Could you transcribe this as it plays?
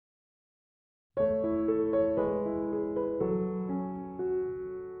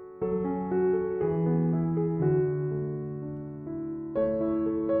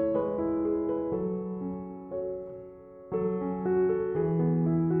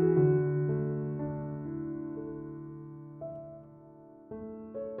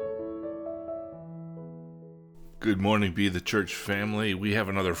Good morning, Be the Church family. We have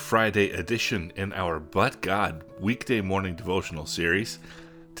another Friday edition in our But God Weekday morning devotional series.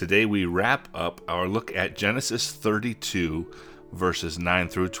 Today we wrap up our look at Genesis 32, verses 9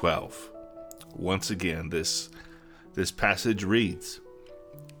 through 12. Once again, this passage reads,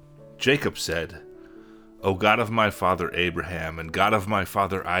 Jacob said, O God of my father Abraham and God of my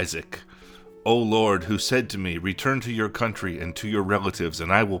father Isaac, O Lord, who said to me, Return to your country and to your relatives,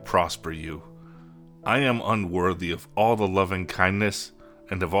 and I will prosper you. I am unworthy of all the loving kindness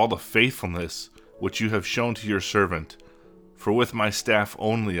and of all the faithfulness which you have shown to your servant. For with my staff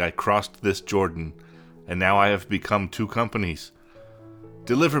only I crossed this Jordan, and now I have become two companies.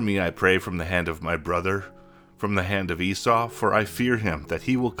 Deliver me, I pray, from the hand of my brother, from the hand of Esau, for I fear him, that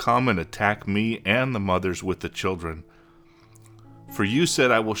he will come and attack me and the mothers with the children. For you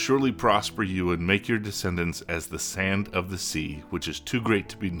said, I will surely prosper you and make your descendants as the sand of the sea, which is too great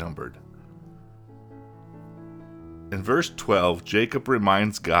to be numbered. In verse 12, Jacob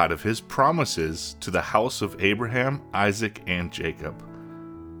reminds God of his promises to the house of Abraham, Isaac, and Jacob.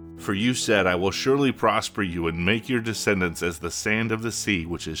 For you said, I will surely prosper you and make your descendants as the sand of the sea,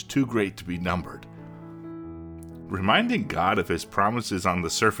 which is too great to be numbered. Reminding God of his promises on the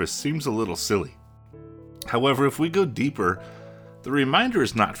surface seems a little silly. However, if we go deeper, the reminder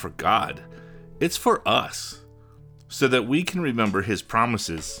is not for God, it's for us, so that we can remember his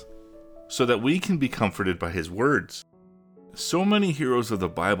promises, so that we can be comforted by his words. So many heroes of the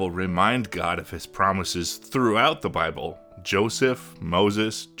Bible remind God of his promises throughout the Bible. Joseph,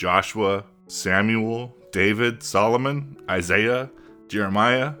 Moses, Joshua, Samuel, David, Solomon, Isaiah,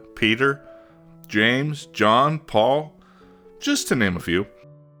 Jeremiah, Peter, James, John, Paul, just to name a few.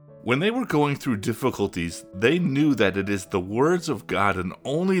 When they were going through difficulties, they knew that it is the words of God and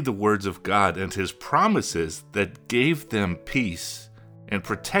only the words of God and his promises that gave them peace and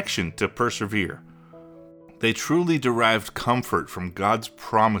protection to persevere. They truly derived comfort from God's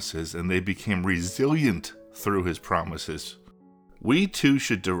promises, and they became resilient through his promises. We too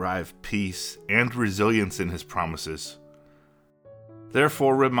should derive peace and resilience in his promises.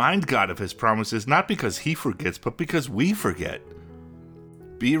 Therefore, remind God of his promises, not because he forgets, but because we forget.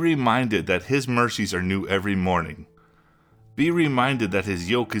 Be reminded that his mercies are new every morning. Be reminded that his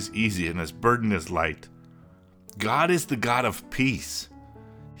yoke is easy and his burden is light. God is the God of peace.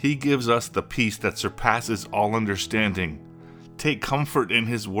 He gives us the peace that surpasses all understanding. Take comfort in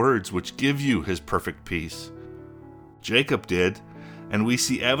his words, which give you his perfect peace. Jacob did, and we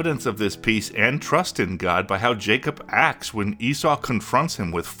see evidence of this peace and trust in God by how Jacob acts when Esau confronts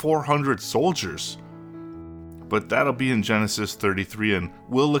him with 400 soldiers. But that'll be in Genesis 33, and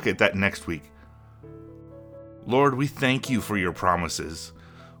we'll look at that next week. Lord, we thank you for your promises.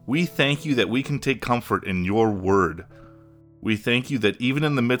 We thank you that we can take comfort in your word. We thank you that even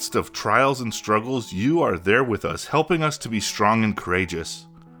in the midst of trials and struggles, you are there with us, helping us to be strong and courageous.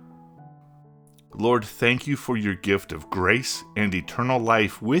 Lord, thank you for your gift of grace and eternal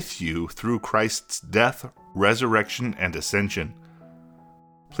life with you through Christ's death, resurrection, and ascension.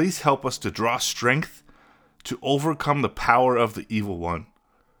 Please help us to draw strength to overcome the power of the evil one.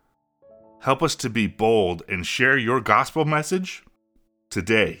 Help us to be bold and share your gospel message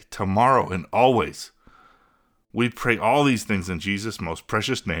today, tomorrow, and always. We pray all these things in Jesus' most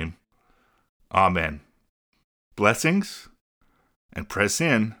precious name. Amen. Blessings, and press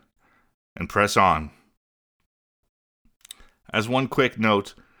in, and press on. As one quick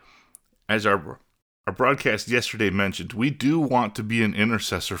note, as our broadcast yesterday mentioned, we do want to be an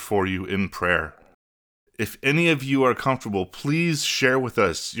intercessor for you in prayer. If any of you are comfortable, please share with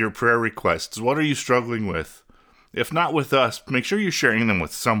us your prayer requests. What are you struggling with? If not with us, make sure you're sharing them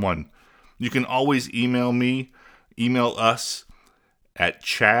with someone. You can always email us at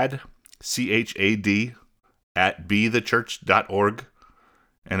Chad, CHAD, at bethechurch.org.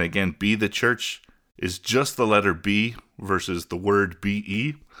 And again, Be the Church is just the letter B versus the word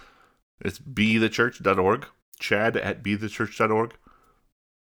BE. It's bethechurch.org, Chad at bethechurch.org.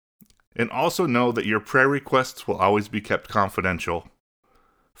 And also know that your prayer requests will always be kept confidential.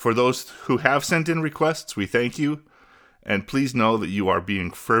 For those who have sent in requests, we thank you. And please know that you are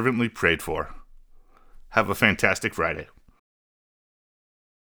being fervently prayed for. Have a fantastic Friday.